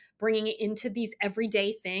and bringing it into these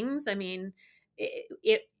everyday things, I mean,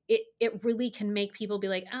 it really can make people be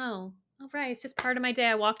like, oh, right, it's just part of my day.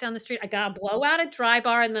 I walked down the street, I got a blowout at Dry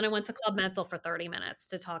Bar, and then I went to Club Mental for 30 minutes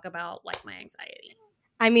to talk about like my anxiety.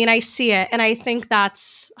 I mean, I see it. And I think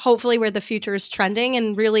that's hopefully where the future is trending.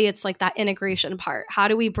 And really, it's like that integration part. How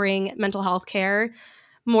do we bring mental health care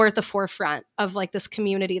more at the forefront of like this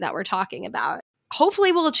community that we're talking about?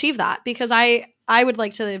 Hopefully we'll achieve that, because I would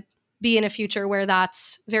like to be in a future where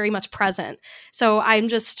that's very much present. So I'm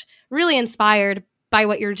just really inspired by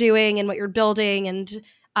what you're doing and what you're building.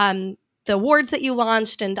 And the awards that you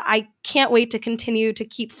launched, and I can't wait to continue to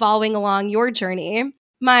keep following along your journey.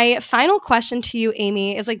 My final question to you,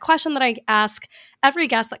 Amy, is a question that I ask every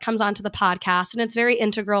guest that comes onto the podcast, and it's very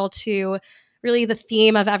integral to really the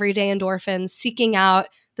theme of Everyday Endorphins, seeking out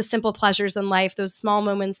the simple pleasures in life, those small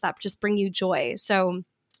moments that just bring you joy. So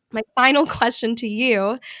my final question to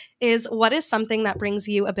you is, what is something that brings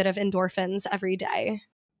you a bit of endorphins every day?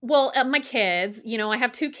 Well, my kids, I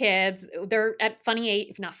have 2 kids. They're at funny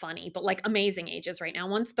age, not funny, but like amazing ages right now.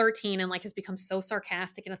 One's 13 and like has become so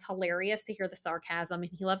sarcastic, and it's hilarious to hear the sarcasm. And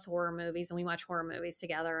he loves horror movies, and we watch horror movies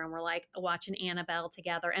together, and we're like watching Annabelle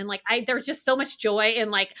together. And like there's just so much joy, and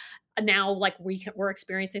like now like we're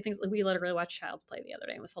experiencing things. Like we literally watched Child's Play the other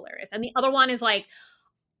day. It was hilarious. And the other one is like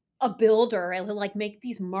a builder, and he'll like make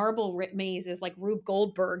these marble mazes like Rube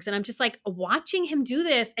Goldberg's, and I'm just like watching him do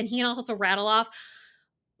this, and he can also rattle off.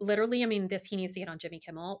 Literally, I mean, he needs to get on Jimmy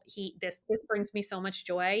Kimmel. This brings me so much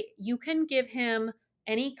joy. You can give him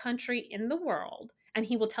any country in the world, and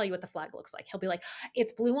he will tell you what the flag looks like. He'll be like,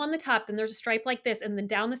 it's blue on the top, then there's a stripe like this, and then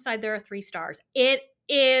down the side there are 3 stars. It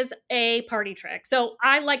is a party trick. So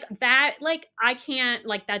I like that. Like I can't,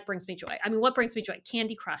 like that brings me joy. I mean, what brings me joy?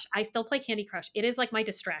 Candy Crush. I still play Candy Crush. It is like my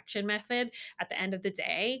distraction method at the end of the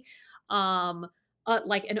day.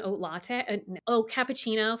 Like an oat latte, an oat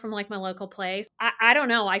cappuccino from like my local place. I don't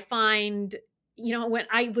know. I find, when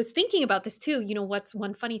I was thinking about this too, what's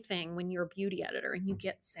one funny thing when you're a beauty editor and you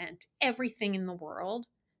get sent everything in the world,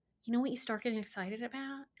 you know what you start getting excited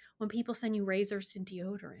about? When people send you razors and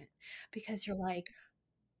deodorant, because you're like,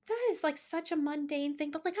 that is like such a mundane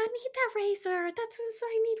thing, but like I need that razor. I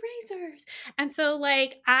need razors. And so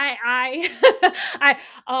like I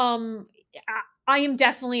am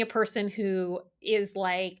definitely a person who is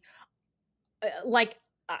like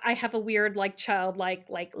I have a weird like childlike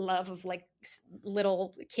like love of like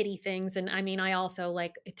little kitty things. And I mean, I also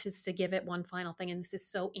like just to give it one final thing, and this is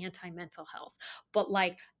so anti-mental health, but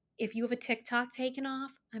like if you have a TikTok taken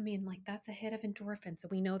off, I mean, like that's a hit of endorphins. So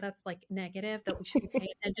we know that's like negative, that we should be paying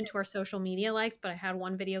attention to our social media likes. But I had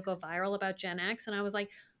one video go viral about Gen X, and I was like,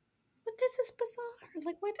 but this is bizarre.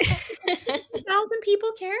 Like, what? 1,000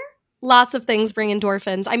 people care? Lots of things bring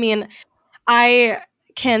endorphins. I mean, I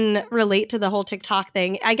can relate to the whole TikTok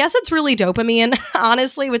thing. I guess it's really dopamine,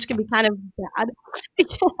 honestly, which can be kind of bad.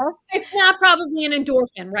 It's not probably an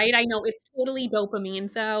endorphin, right? I know it's totally dopamine.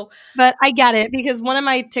 So, but I get it, because one of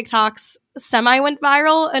my TikToks semi went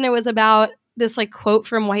viral, and it was about this like quote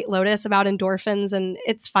from White Lotus about endorphins, and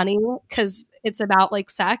it's funny because it's about like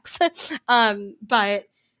sex.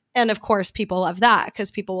 And of course, people love that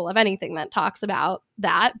because people will love anything that talks about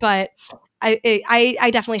that. But I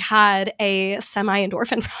definitely had a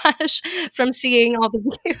semi-endorphin rush from seeing all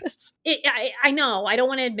the views. I know. I don't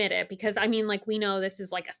want to admit it because, I mean, like, we know this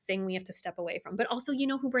is like a thing we have to step away from. But also,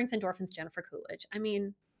 who brings endorphins? Jennifer Coolidge. I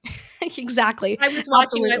mean. Exactly. I was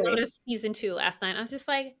watching White Lotus season 2 last night. I was just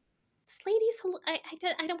like, this lady's,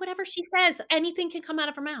 I don't, whatever she says, anything can come out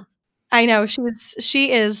of her mouth. I know,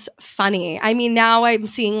 she is funny. I mean, now I'm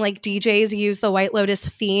seeing like DJs use the White Lotus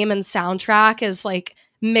theme and soundtrack as like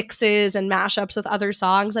mixes and mashups with other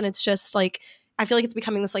songs, and it's just like I feel like it's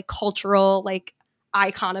becoming this like cultural like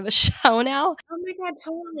icon of a show now. Oh my God,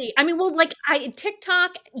 totally. I mean, well, like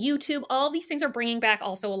TikTok, YouTube, all these things are bringing back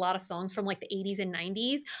also a lot of songs from like the 80s and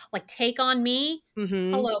 90s, like Take On Me.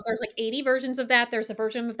 Mm-hmm. Hello, there's like 80 versions of that. There's a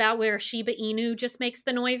version of that where Shiba Inu just makes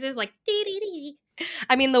the noises like dee dee dee.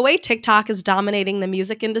 I mean, the way TikTok is dominating the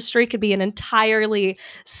music industry could be an entirely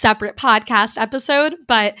separate podcast episode,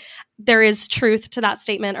 but there is truth to that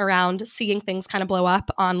statement around seeing things kind of blow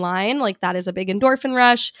up online. Like that is a big endorphin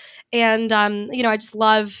rush. And, I just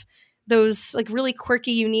love those like really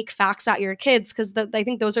quirky, unique facts about your kids, because I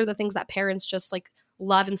think those are the things that parents just like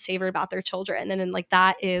love and savor about their children. And like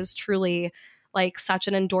that is truly like such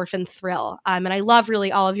an endorphin thrill. And I love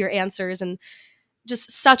really all of your answers, and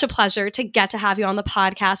just such a pleasure to get to have you on the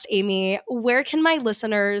podcast, Amy. Where can my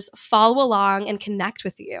listeners follow along and connect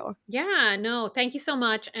with you? Yeah, no, thank you so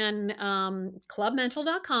much. And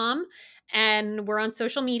clubmental.com. And we're on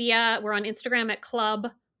social media. We're on Instagram at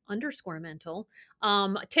club_mental.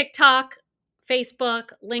 TikTok,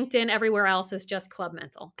 Facebook, LinkedIn, everywhere else is just Club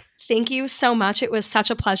Mental. Thank you so much. It was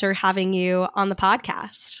such a pleasure having you on the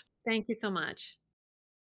podcast. Thank you so much.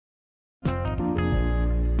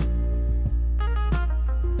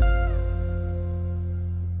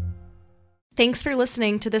 Thanks for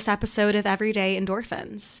listening to this episode of Everyday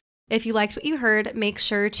Endorphins. If you liked what you heard, make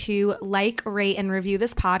sure to like, rate, and review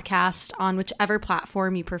this podcast on whichever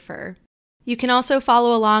platform you prefer. You can also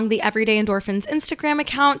follow along the Everyday Endorphins Instagram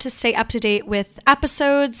account to stay up to date with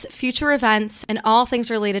episodes, future events, and all things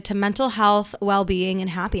related to mental health, well-being, and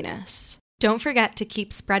happiness. Don't forget to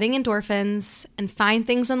keep spreading endorphins and find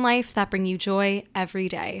things in life that bring you joy every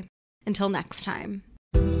day. Until next time.